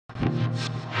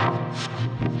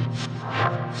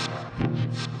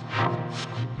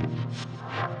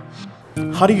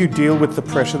How do you deal with the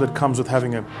pressure that comes with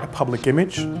having a public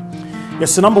image?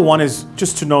 Yes, so number one is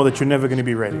just to know that you're never going to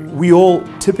be ready. We all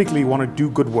typically want to do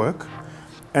good work,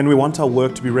 and we want our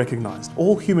work to be recognized.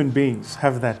 All human beings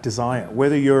have that desire.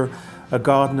 Whether you're a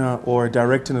gardener or a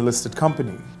director in a listed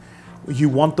company, you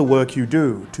want the work you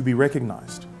do to be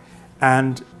recognized.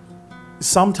 And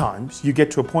sometimes you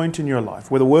get to a point in your life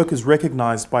where the work is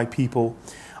recognized by people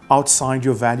outside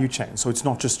your value chain. So it's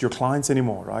not just your clients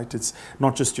anymore, right? It's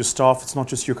not just your staff, it's not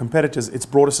just your competitors, it's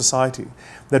broader society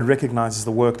that recognizes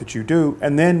the work that you do.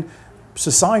 And then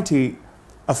society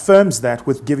affirms that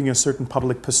with giving you a certain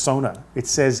public persona. It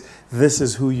says, this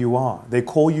is who you are. They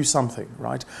call you something,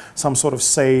 right? Some sort of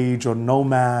sage or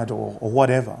nomad or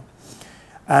whatever.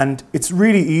 And it's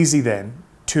really easy then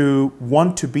to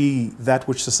want to be that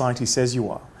which society says you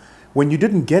are. When you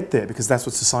didn't get there because that's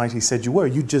what society said you were,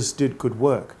 you just did good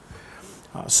work.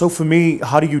 So for me,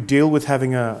 how do you deal with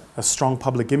having a strong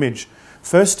public image?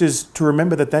 First is to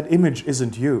remember that that image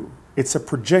isn't you. It's a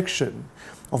projection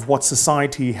of what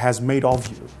society has made of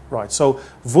you, right? So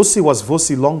Vusi was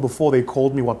Vusi long before they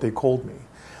called me what they called me.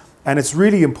 And it's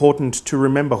really important to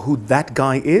remember who that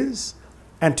guy is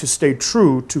and to stay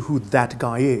true to who that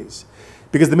guy is.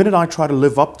 Because the minute I try to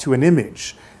live up to an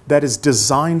image that is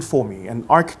designed for me, an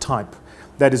archetype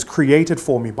that is created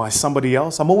for me by somebody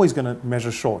else, I'm always going to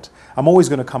measure short. I'm always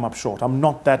going to come up short. I'm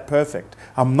not that perfect.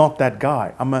 I'm not that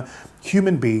guy. I'm a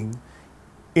human being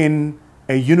in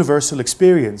a universal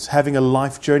experience, having a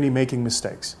life journey, making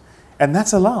mistakes. And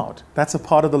that's allowed. That's a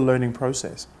part of the learning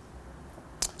process.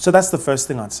 So that's the first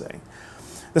thing I'd say.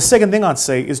 The second thing I'd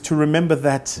say is to remember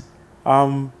that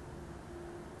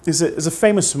there's a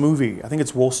famous movie, I think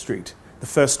it's Wall Street, the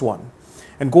first one.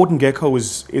 And Gordon Gekko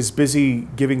is busy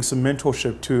giving some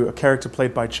mentorship to a character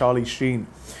played by Charlie Sheen.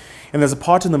 And there's a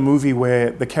part in the movie where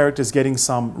the character is getting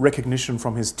some recognition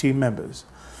from his team members.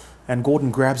 And Gordon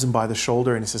grabs him by the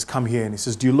shoulder and he says, come here. And he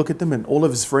says, do you look at them? And all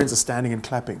of his friends are standing and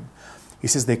clapping. He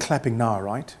says, they're clapping now,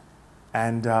 right?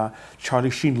 And Charlie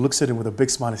Sheen looks at him with a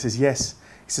big smile and says, yes.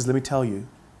 He says, let me tell you,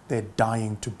 they're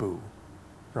dying to boo.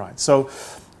 Right. So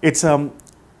it's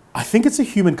I think it's a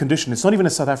human condition. It's not even a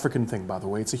South African thing, by the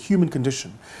way. It's a human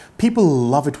condition. People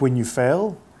love it when you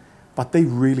fail, but they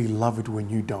really love it when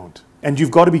you don't. And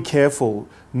you've got to be careful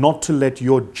not to let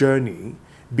your journey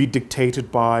be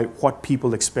dictated by what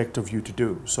people expect of you to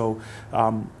do. So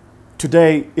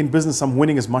today in business, I'm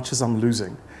winning as much as I'm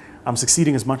losing. I'm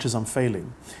succeeding as much as I'm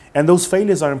failing. And those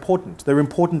failures are important. They're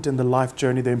important in the life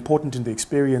journey. They're important in the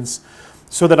experience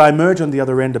so that I emerge on the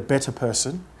other end a better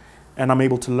person and I'm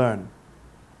able to learn.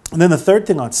 And then the third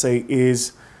thing I'd say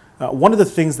is one of the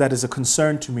things that is a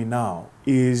concern to me now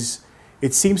is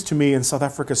it seems to me in South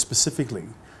Africa specifically,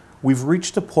 we've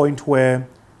reached a point where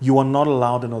you are not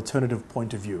allowed an alternative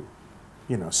point of view.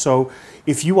 You know, so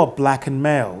if you are black and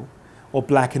male or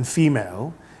black and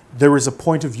female, there is a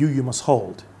point of view you must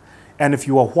hold. And if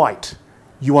you are white,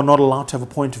 you are not allowed to have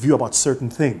a point of view about certain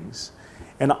things.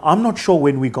 And I'm not sure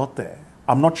when we got there.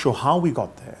 I'm not sure how we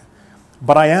got there.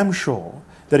 But I am sure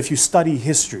that if you study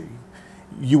history,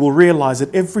 you will realize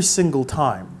that every single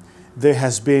time there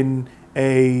has been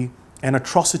an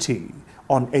atrocity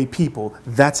on a people,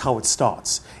 that's how it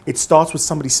starts. It starts with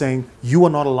somebody saying, you are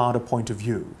not allowed a point of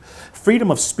view. Freedom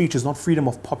of speech is not freedom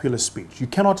of popular speech. You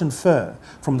cannot infer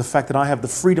from the fact that I have the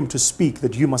freedom to speak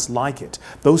that you must like it.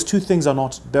 Those two things are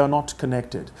not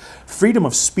connected. Freedom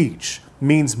of speech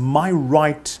means my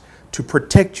right to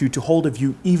protect you, to hold a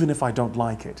view, even if I don't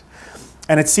like it.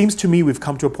 And it seems to me we've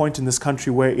come to a point in this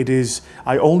country where it is,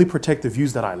 I only protect the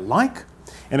views that I like,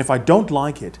 and if I don't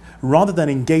like it, rather than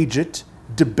engage it,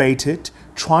 debate it,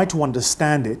 try to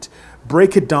understand it,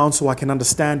 break it down so I can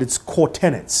understand its core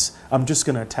tenets, I'm just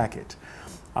going to attack it.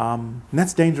 And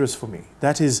that's dangerous for me.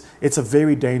 It's a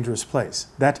very dangerous place.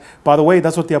 That, by the way,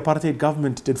 that's what the apartheid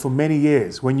government did for many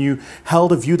years. When you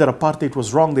held a view that apartheid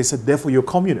was wrong, they said, therefore you're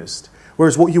communist.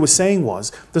 Whereas what you were saying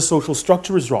was, the social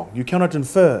structure is wrong. You cannot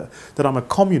infer that I'm a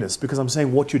communist because I'm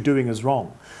saying what you're doing is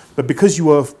wrong. But because you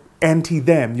were anti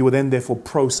them, you were then therefore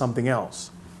pro something else.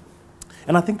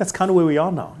 And I think that's kind of where we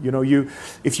are now. You know,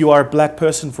 if you are a black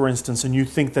person, for instance, and you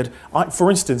think that, I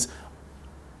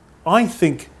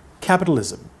think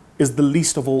capitalism is the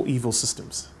least of all evil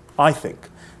systems. I think.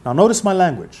 Now notice my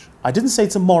language. I didn't say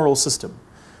it's a moral system,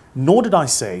 nor did I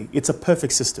say it's a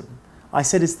perfect system. I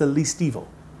said it's the least evil.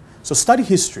 So study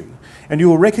history, and you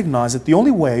will recognize that the only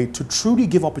way to truly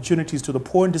give opportunities to the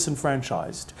poor and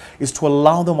disenfranchised is to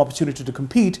allow them opportunity to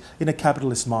compete in a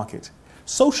capitalist market.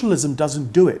 Socialism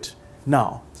doesn't do it.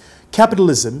 Now,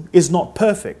 capitalism is not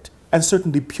perfect. And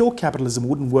certainly pure capitalism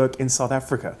wouldn't work in South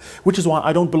Africa, which is why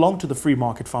I don't belong to the Free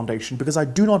Market Foundation, because I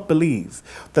do not believe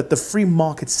that the free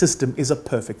market system is a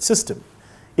perfect system.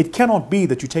 It cannot be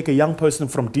that you take a young person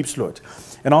from Diepsloot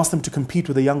and ask them to compete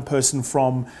with a young person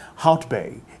from Hout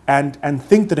Bay and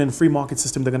think that in a free market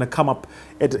system they're going to come up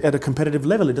at a competitive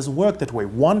level. It doesn't work that way.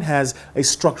 One has a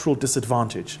structural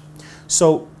disadvantage.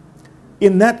 So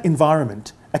in that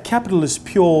environment, a capitalist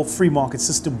pure free market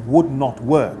system would not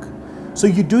work. So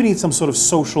you do need some sort of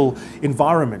social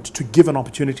environment to give an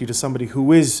opportunity to somebody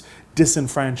who is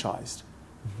disenfranchised.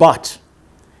 But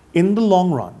in the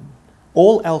long run,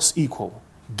 all else equal,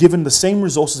 given the same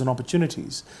resources and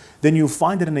opportunities, then you'll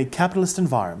find that in a capitalist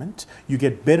environment, you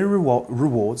get better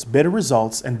rewards, better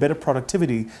results, and better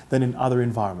productivity than in other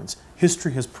environments.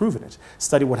 History has proven it.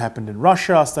 Study what happened in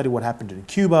Russia, study what happened in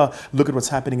Cuba, look at what's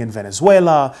happening in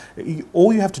Venezuela.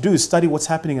 All you have to do is study what's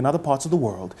happening in other parts of the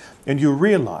world, and you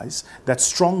realize that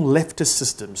strong leftist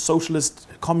systems, socialist,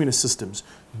 communist systems,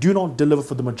 do not deliver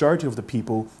for the majority of the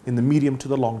people in the medium to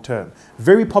the long term.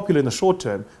 Very popular in the short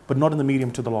term, but not in the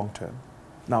medium to the long term.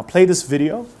 Now play this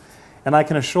video, and I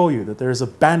can assure you that there is a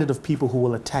bandit of people who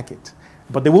will attack it.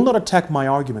 But they will not attack my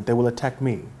argument, they will attack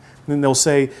me. And then they'll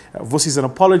say, Vusi's an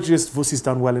apologist, Vusi's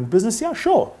done well in business. Yeah,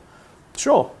 sure.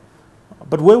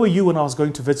 But where were you when I was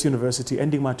going to Wits University,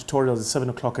 ending my tutorials at 7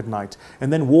 o'clock at night,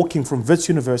 and then walking from Wits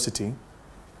University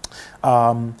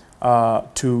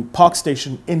to Park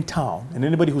Station in town? And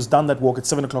anybody who's done that walk at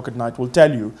 7 o'clock at night will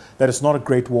tell you that it's not a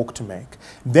great walk to make.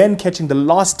 Then catching the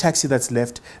last taxi that's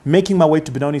left, making my way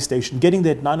to Benoni Station, getting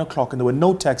there at 9 o'clock, and there were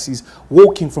no taxis,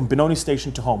 walking from Benoni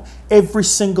Station to home every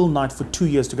single night for 2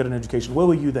 years to get an education. Where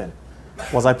were you then?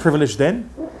 Was I privileged then?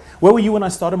 Where were you when I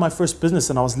started my first business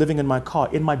and I was living in my car,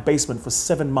 in my basement for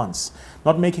 7 months,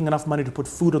 not making enough money to put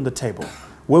food on the table?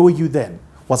 Where were you then?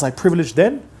 Was I privileged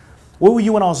then? Where were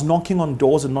you when I was knocking on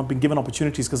doors and not being given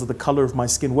opportunities because of the color of my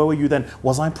skin? Where were you then?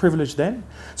 Was I privileged then?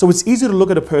 So it's easy to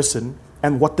look at a person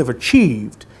and what they've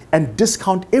achieved and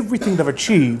discount everything they've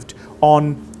achieved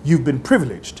on you've been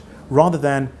privileged, rather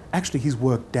than actually he's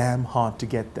worked damn hard to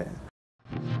get there.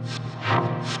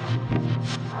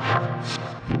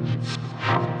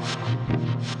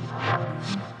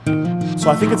 So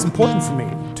I think it's important for me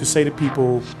to say to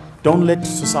people, don't let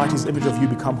society's image of you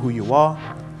become who you are.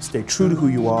 Stay true to who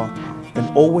you are,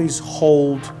 and always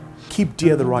keep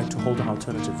dear the right to hold an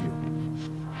alternative view.